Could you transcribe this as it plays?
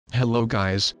Hello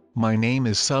guys, my name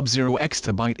is Sub-Zero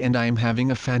Exabyte and I am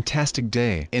having a fantastic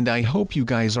day. And I hope you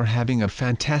guys are having a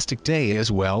fantastic day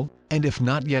as well, and if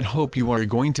not yet hope you are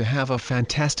going to have a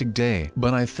fantastic day.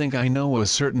 But I think I know a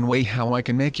certain way how I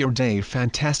can make your day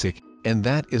fantastic. And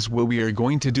that is what we are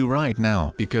going to do right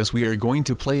now, because we are going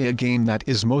to play a game that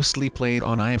is mostly played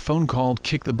on iPhone called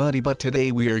Kick the Buddy, but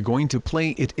today we are going to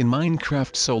play it in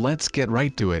Minecraft, so let's get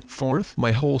right to it. Fourth,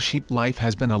 my whole sheep life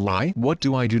has been a lie. What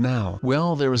do I do now?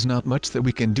 Well, there is not much that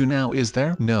we can do now, is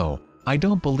there? No. I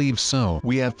don't believe so.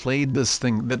 We have played this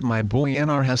thing that my boy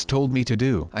NR has told me to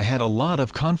do. I had a lot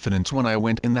of confidence when I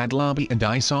went in that lobby and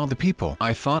I saw the people.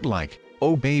 I thought like,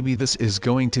 oh baby, this is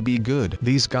going to be good.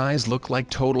 These guys look like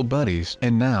total buddies.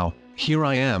 And now, here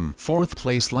I am, 4th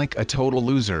place like a total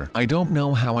loser. I don't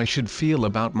know how I should feel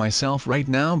about myself right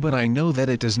now, but I know that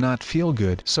it does not feel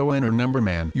good. So enter number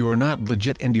man. You're not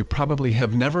legit and you probably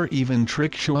have never even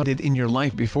trick-shotted in your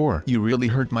life before. You really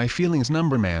hurt my feelings,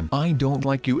 number man. I don't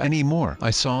like you anymore.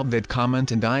 I saw that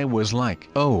comment and I was like,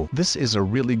 oh, this is a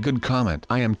really good comment.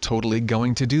 I am totally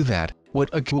going to do that. What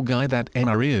a cool guy that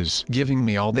NR is, giving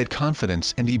me all that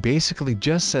confidence, and he basically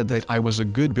just said that I was a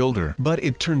good builder. But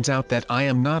it turns out that I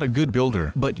am not a good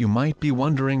builder. But you might be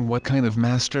wondering what kind of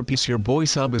masterpiece your boy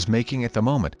Sub is making at the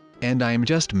moment. And I am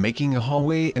just making a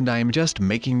hallway, and I am just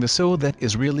making the so that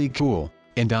is really cool.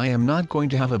 And I am not going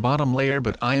to have a bottom layer,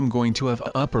 but I am going to have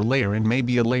an upper layer and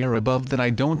maybe a layer above that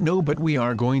I don't know, but we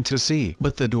are going to see.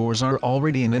 But the doors are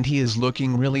already in and he is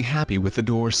looking really happy with the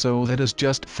door, so that is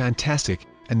just fantastic.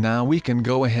 And now we can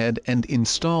go ahead and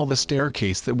install the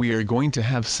staircase that we are going to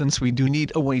have, since we do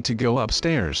need a way to go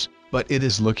upstairs. But it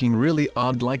is looking really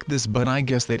odd like this, but I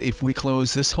guess that if we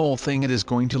close this whole thing it is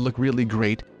going to look really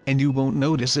great, and you won't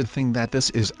notice a thing that this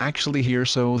is actually here,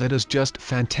 so that is just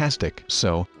fantastic.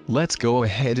 So, let's go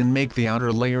ahead and make the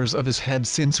outer layers of his head,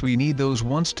 since we need those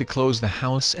once to close the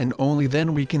house, and only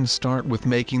then we can start with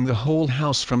making the whole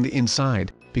house from the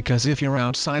inside. Because if your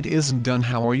outside isn't done,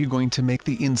 how are you going to make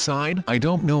the inside? I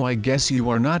don't know, I guess you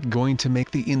are not going to make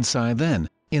the inside then.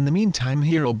 In the meantime,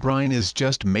 Herobrine is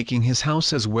just making his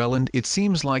house as well, and it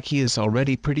seems like he is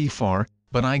already pretty far,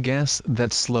 but I guess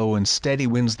that slow and steady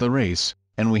wins the race,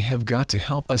 and we have got to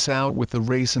help us out with the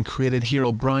race and created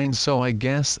Herobrine, so I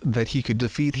guess that he could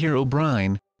defeat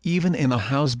Herobrine. Even in a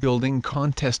house building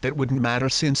contest it wouldn't matter,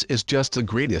 since it's just the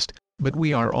greatest. But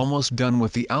we are almost done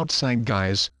with the outside,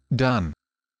 guys. Done.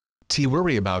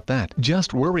 Worry about that.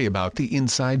 Just worry about the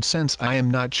inside, since I am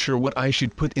not sure what I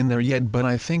should put in there yet, but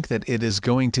I think that it is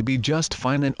going to be just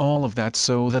fine and all of that,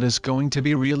 so that is going to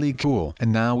be really cool.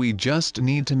 And now we just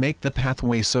need to make the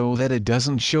pathway so that it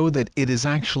doesn't show that it is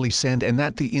actually sand and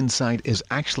that the inside is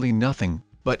actually nothing,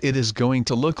 but it is going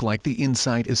to look like the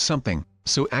inside is something.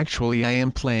 So actually I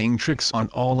am playing tricks on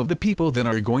all of the people that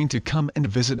are going to come and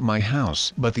visit my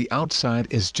house. But the outside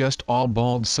is just all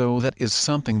bald, so that is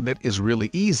something that is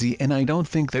really easy, and I don't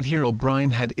think that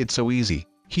Herobrine had it so easy.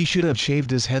 He should have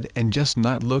shaved his head and just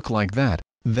not look like that.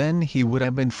 Then he would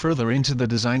have been further into the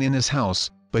design in his house.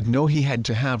 But no, he had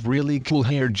to have really cool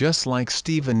hair just like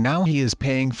Steve, and now he is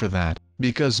paying for that,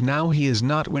 because now he is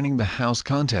not winning the house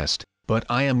contest. But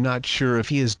I am not sure if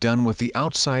he is done with the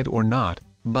outside or not,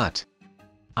 but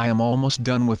I am almost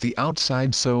done with the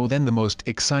outside, so then the most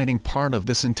exciting part of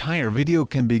this entire video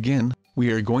can begin. We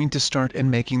are going to start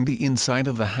and making the inside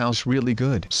of the house really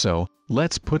good. So,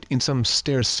 let's put in some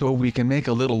stairs so we can make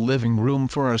a little living room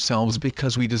for ourselves,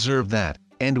 because we deserve that.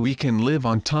 And we can live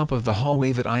on top of the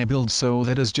hallway that I build, so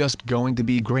that is just going to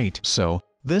be great. So,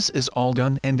 this is all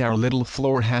done and our little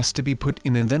floor has to be put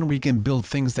in, and then we can build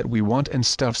things that we want and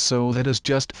stuff, so that is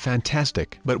just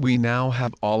fantastic. But we now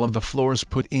have all of the floors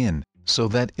put in. So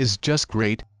that is just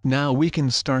great. Now we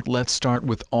can start. Let's start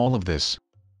with all of this.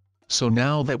 So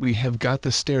now that we have got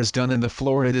the stairs done and the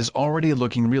floor, it is already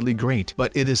looking really great.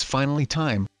 But it is finally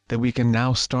time that we can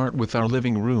now start with our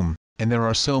living room. And there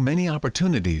are so many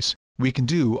opportunities. We can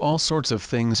do all sorts of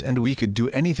things and we could do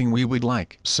anything we would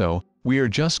like. So, we are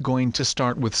just going to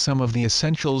start with some of the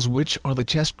essentials, which are the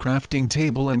chest, crafting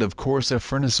table, and of course a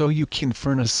furnace, so you can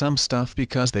furnace some stuff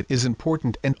because that is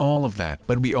important and all of that.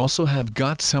 But we also have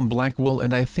got some black wool,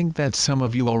 and I think that some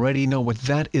of you already know what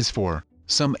that is for.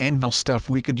 Some anvil stuff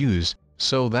we could use.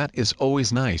 So that is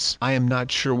always nice. I am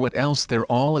not sure what else there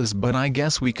all is, but I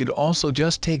guess we could also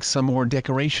just take some more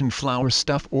decoration flower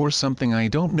stuff or something, I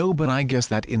don't know, but I guess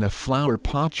that in a flower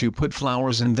pot you put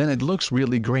flowers and then it looks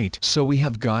really great. So we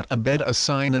have got a bed, a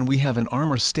sign, and we have an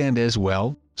armor stand as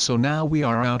well. So now we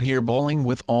are out here bowling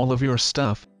with all of your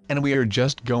stuff, and we are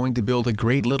just going to build a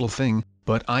great little thing.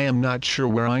 But I am not sure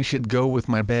where I should go with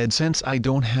my bed, since I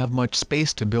don't have much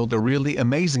space to build a really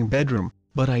amazing bedroom.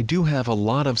 but I do have a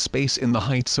lot of space in the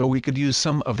height, so we could use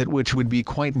some of it, which would be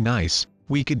quite nice.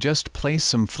 We could just place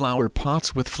some flower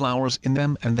pots with flowers in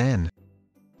them, and then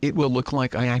it will look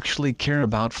like I actually care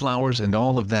about flowers and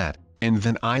all of that, and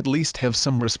then I at least have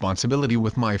some responsibility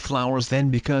with my flowers then,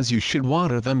 because you should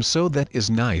water them, so that is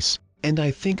nice. And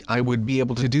I think I would be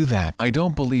able to do that. I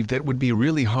don't believe that would be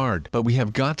really hard. But we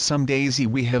have got some daisy,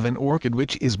 we have an orchid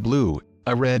which is blue,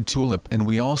 a red tulip, and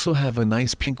we also have a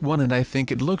nice pink one, and I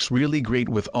think it looks really great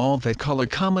with all that color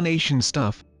combination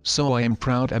stuff. So I am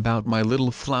proud about my little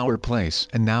flower place.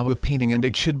 And now a painting, and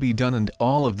it should be done and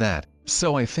all of that.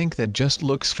 So I think that just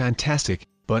looks fantastic.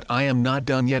 But I am not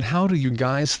done yet. How do you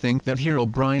guys think that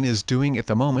Herobrine is doing at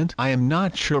the moment? I am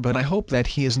not sure, but I hope that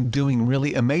he isn't doing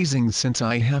really amazing, since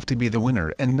I have to be the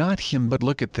winner and not him. But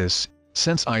look at this.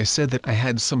 Since I said that I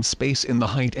had some space in the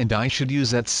height and I should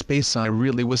use that space, I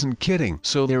really wasn't kidding.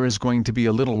 So there is going to be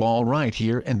a little wall right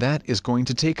here, and that is going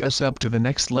to take us up to the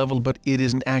next level, but it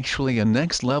isn't actually a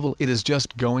next level, it is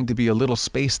just going to be a little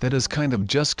space that is kind of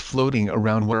just floating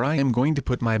around where I am going to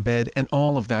put my bed and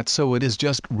all of that, so it is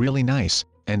just really nice.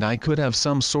 And I could have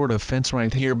some sort of fence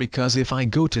right here, because if I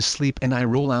go to sleep and I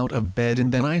roll out of bed and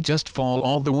then I just fall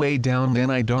all the way down, then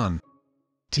I done.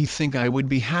 Do you think I would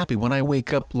be happy when I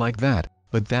wake up like that?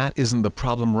 But that isn't the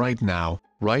problem right now.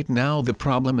 Right now the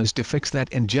problem is to fix that,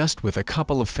 and just with a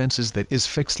couple of fences that is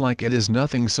fixed like it is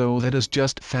nothing, so that is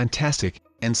just fantastic.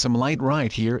 And some light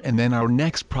right here, and then our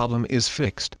next problem is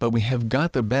fixed. But we have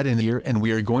got the bed in here, and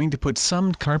we are going to put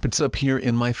some carpets up here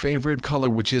in my favorite color,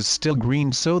 which is still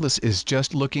green, so this is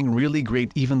just looking really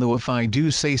great, even though if I do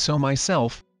say so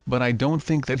myself. But I don't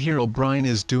think that Herobrine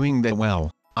is doing that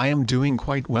well. I am doing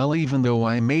quite well, even though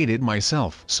I made it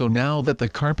myself. So now that the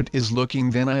carpet is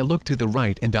looking, then I look to the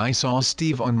right and I saw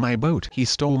Steve on my boat. He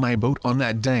stole my boat on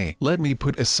that day. Let me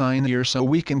put a sign here so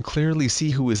we can clearly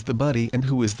see who is the buddy and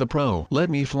who is the pro. Let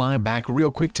me fly back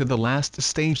real quick to the last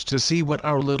stage to see what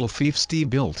our little thief Steve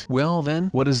built. Well then,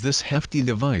 what is this hefty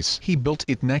device? He built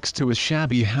it next to his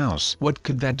shabby house. What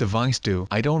could that device do?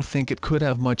 I don't think it could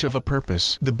have much of a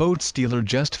purpose. The boat stealer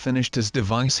just finished his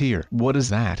device here. What is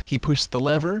that? He pushed the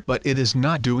lever, but it is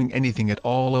not doing anything at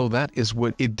all. Oh, that is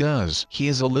what it does. He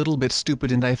is a little bit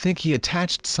stupid, and I think he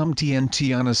attached some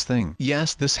TNT on his thing.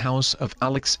 Yes, this house of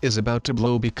Alex is about to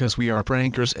blow because we are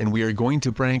prankers and we are going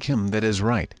to prank him. That is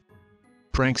right.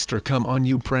 Prankster, come on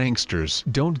you pranksters.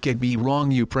 Don't get me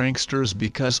wrong, you pranksters,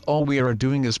 because all we are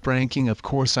doing is pranking. Of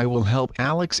course I will help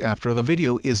Alex after the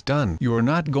video is done. You are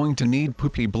not going to need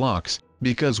poopy blocks.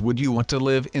 Because would you want to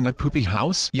live in a poopy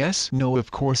house? Yes? No,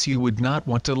 of course you would not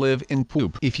want to live in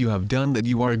poop. If you have done that,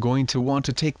 you are going to want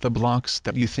to take the blocks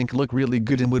that you think look really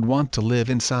good and would want to live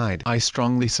inside. I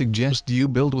strongly suggest you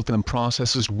build with them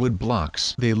processed wood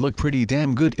blocks. They look pretty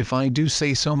damn good if I do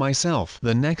say so myself.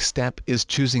 The next step is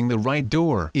choosing the right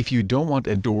door. If you don't want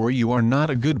a door, you are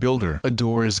not a good builder. A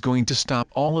door is going to stop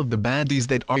all of the baddies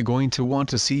that are going to want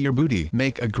to see your booty.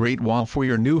 Make a great wall for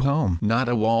your new home, not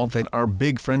a wall that our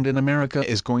big friend in America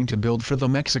is going to build for the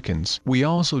Mexicans. We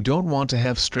also don't want to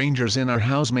have strangers in our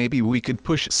house. Maybe we could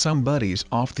push some buddies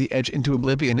off the edge into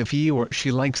oblivion if he or she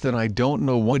likes that. I don't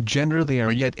know what gender they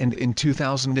are yet, and in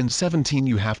 2017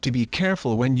 you have to be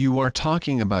careful when you are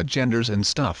talking about genders and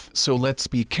stuff. So let's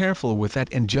be careful with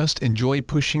that and just enjoy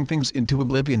pushing things into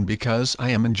oblivion, because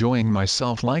I am enjoying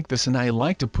myself like this and I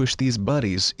like to push these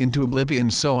buddies into oblivion,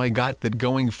 so I got that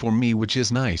going for me, which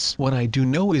is nice. What I do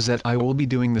know is that I will be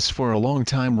doing this for a long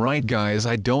time, right guys?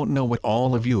 I don't know what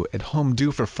all of you at home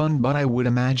do for fun, but I would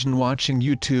imagine watching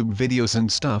YouTube videos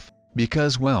and stuff,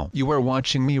 because well, you are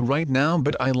watching me right now,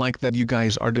 but I like that you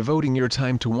guys are devoting your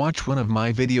time to watch one of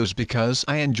my videos, because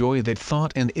I enjoy that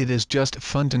thought, and it is just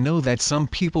fun to know that some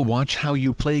people watch how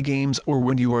you play games or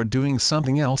when you are doing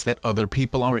something else, that other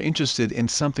people are interested in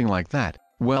something like that.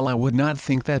 Well, I would not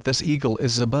think that this eagle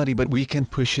is a buddy, but we can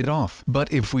push it off.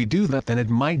 But if we do that, then it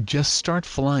might just start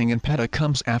flying and PETA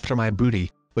comes after my booty.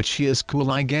 But she is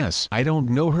cool, I guess. I don't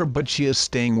know her, but she is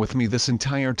staying with me this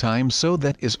entire time, so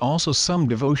that is also some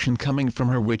devotion coming from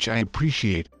her, which I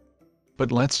appreciate.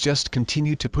 But let's just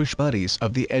continue to push buddies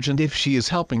of the edge, and if she is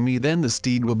helping me, then this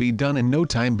deed will be done in no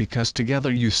time, because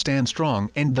together you stand strong,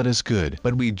 and that is good.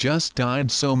 But we just died,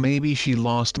 so maybe she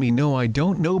lost me. No, I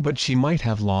don't know, but she might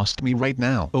have lost me right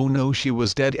now. Oh no, she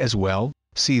was dead as well.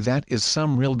 See, that is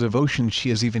some real devotion. She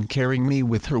is even carrying me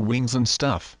with her wings and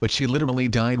stuff. But she literally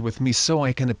died with me, so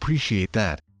I can appreciate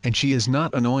that. And she is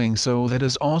not annoying, so that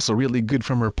is also really good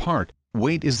from her part.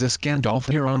 Wait, is this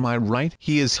Gandalf here on my right?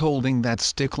 He is holding that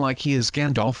stick like he is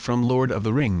Gandalf from Lord of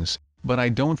the Rings. but I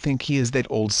don't think he is that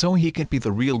old, so he can't be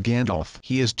the real Gandalf.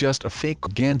 He is just a fake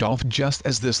Gandalf, just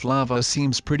as this lava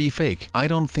seems pretty fake. I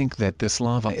don't think that this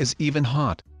lava is even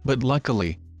hot, but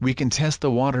luckily, we can test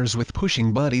the waters with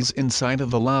pushing buddies inside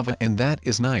of the lava, and that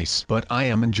is nice. But I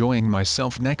am enjoying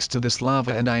myself next to this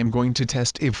lava, and I am going to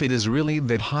test if it is really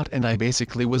that hot. And I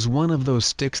basically was one of those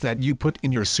sticks that you put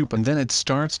in your soup and then it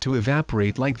starts to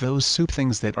evaporate, like those soup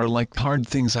things that are like hard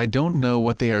things. I don't know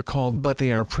what they are called, but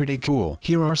they are pretty cool.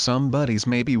 Here are some buddies,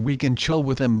 maybe we can chill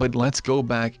with them, but let's go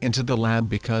back into the lab,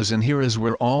 because in here is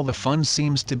where all the fun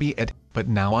seems to be at. But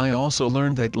now I also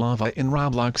learned that lava in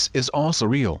Roblox is also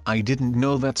real. I didn't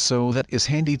know that, so that is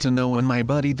handy to know. And my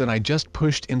buddy that I just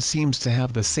pushed in seems to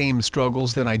have the same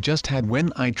struggles that I just had when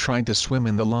I tried to swim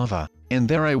in the lava. And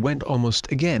there I went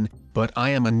almost again, but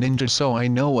I am a ninja, so I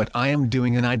know what I am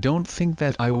doing, and I don't think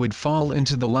that I would fall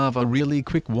into the lava really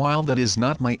quick. While that is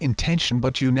not my intention,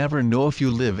 but you never know if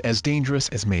you live as dangerous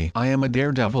as me. I am a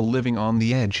daredevil living on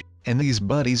the edge, and these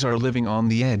buddies are living on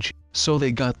the edge, so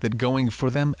they got that going for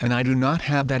them, and I do not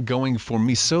have that going for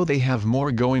me, so they have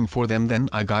more going for them than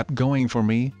I got going for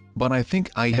me. But I think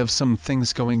I have some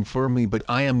things going for me, but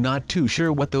I am not too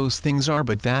sure what those things are.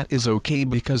 But that is okay,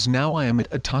 because now I am at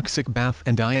a toxic bath,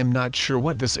 and I am not sure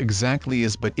what this exactly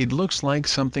is, but it looks like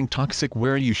something toxic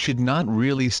where you should not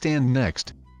really stand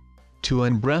next to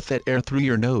and breathe that air through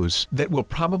your nose. That will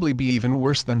probably be even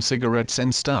worse than cigarettes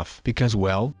and stuff, because,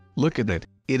 well, look at it.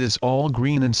 It is all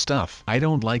green and stuff. I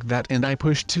don't like that, and I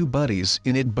pushed 2 buddies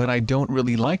in it, but I don't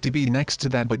really like to be next to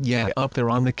that. But yeah, up there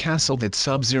on the castle that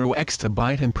Sub-Zero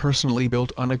Exabyte and personally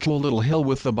built on a cool little hill,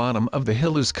 with the bottom of the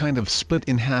hill is kind of split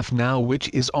in half now, which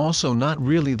is also not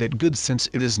really that good since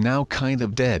it is now kind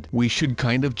of dead. We should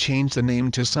kind of change the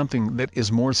name to something that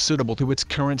is more suitable to its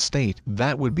current state.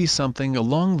 That would be something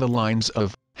along the lines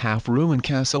of half-ruined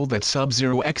castle that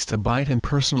Sub-Zero Exabyte and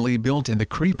personally built, and the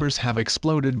creepers have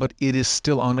exploded, but it is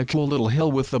still on a cool little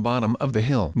hill with the bottom of the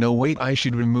hill. No, wait, I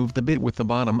should remove the bit with the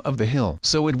bottom of the hill.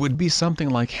 So it would be something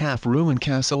like half-ruined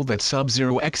castle that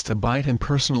Sub-Zero Exabyte and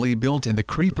personally built, and the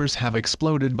creepers have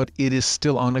exploded, but it is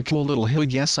still on a cool little hill.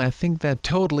 Yes, I think that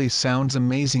totally sounds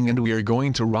amazing, and we are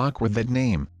going to rock with that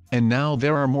name. And now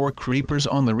there are more creepers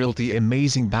on the realty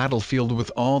amazing battlefield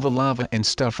with all the lava and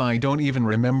stuff. I don't even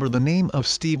remember the name of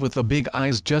Steve with the big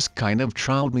eyes, just kind of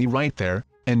trolled me right there,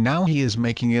 and now he is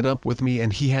making it up with me,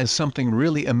 and he has something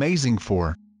really amazing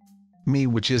for me,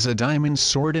 which is a diamond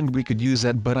sword, and we could use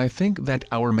that. But I think that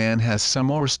our man has some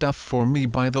more stuff for me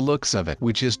by the looks of it,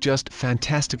 which is just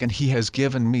fantastic, and he has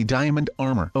given me diamond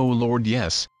armor. Oh lord,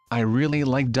 yes, I really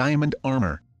like diamond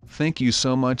armor. Thank you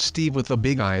so much, Steve with the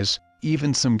big eyes.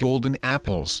 Even some golden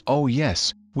apples. Oh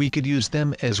yes, we could use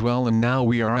them as well. And now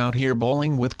we are out here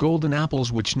bowling with golden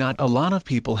apples, which not a lot of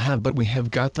people have, but we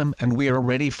have got them, and we are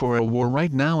ready for a war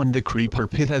right now. And the creeper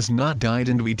pit has not died,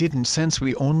 and we didn't, since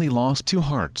we only lost 2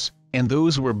 hearts. And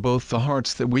those were both the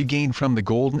hearts that we gained from the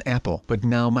golden apple. But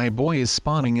now my boy is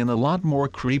spawning in a lot more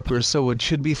creepers, so it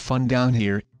should be fun down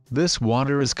here. This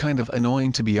water is kind of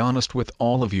annoying, to be honest with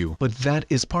all of you, but that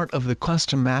is part of the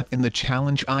custom map in the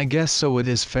challenge, I guess, so it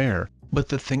is fair. But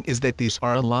the thing is that these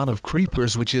are a lot of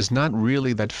creepers, which is not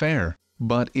really that fair.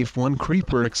 But if one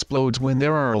creeper explodes when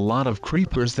there are a lot of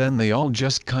creepers, then they all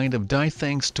just kind of die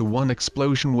thanks to one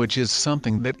explosion, which is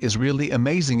something that is really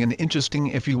amazing and interesting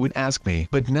if you would ask me.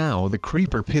 But now the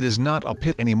creeper pit is not a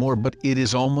pit anymore, but it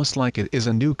is almost like it is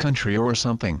a new country or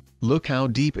something. Look how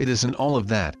deep it is and all of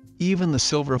that. Even the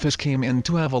silverfish came in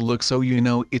to have a look, so you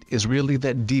know it is really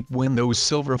that deep when those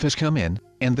silverfish come in.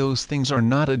 And those things are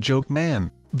not a joke,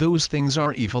 man. Those things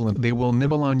are evil, and they will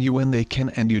nibble on you when they can,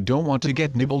 and you don't want to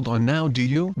get nibbled on now, do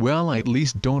you? Well, I at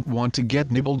least don't want to get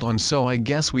nibbled on, so I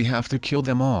guess we have to kill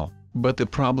them all. But the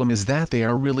problem is that they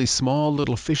are really small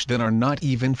little fish that are not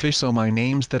even fish, so my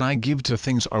names that I give to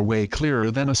things are way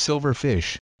clearer than a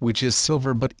silverfish, which is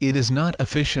silver, but it is not a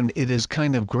fish, and it is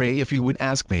kind of gray if you would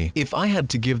ask me. If I had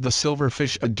to give the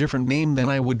silverfish a different name, then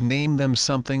I would name them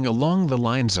something along the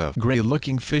lines of gray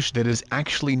looking fish that is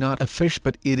actually not a fish,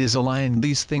 but it is a lion.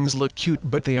 These things look cute,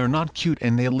 but they are not cute,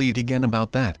 and they'll lead again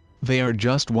about that. They are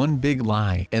just one big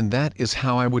lie, and that is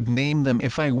how I would name them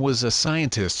if I was a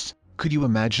scientist. Could you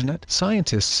imagine it?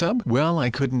 Scientist sub? Well,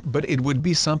 I couldn't, but it would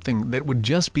be something that would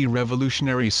just be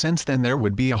revolutionary, since then there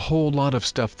would be a whole lot of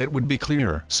stuff that would be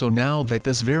clearer. So now that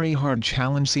this very hard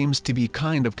challenge seems to be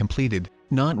kind of completed,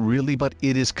 not really, but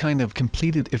it is kind of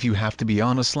completed if you have to be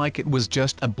honest, like it was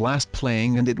just a blast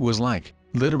playing, and it was like,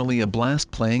 literally a blast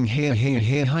playing.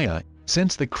 Hey,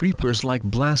 since the creepers like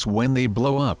blasts when they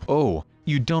blow up. Oh,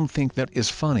 you don't think that is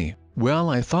funny?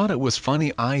 Well, I thought it was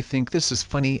funny. I think this is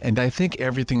funny, and I think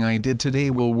everything I did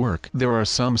today will work. There are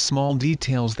some small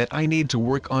details that I need to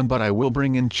work on, but I will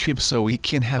bring in Chip so he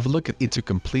can have a look at it to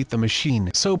complete the machine.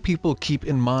 So people keep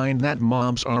in mind that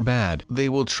mobs are bad. They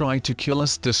will try to kill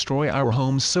us, destroy our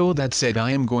homes. So that said, I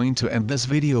am going to end this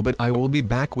video, but I will be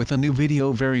back with a new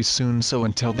video very soon. So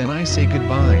until then, I say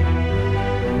goodbye.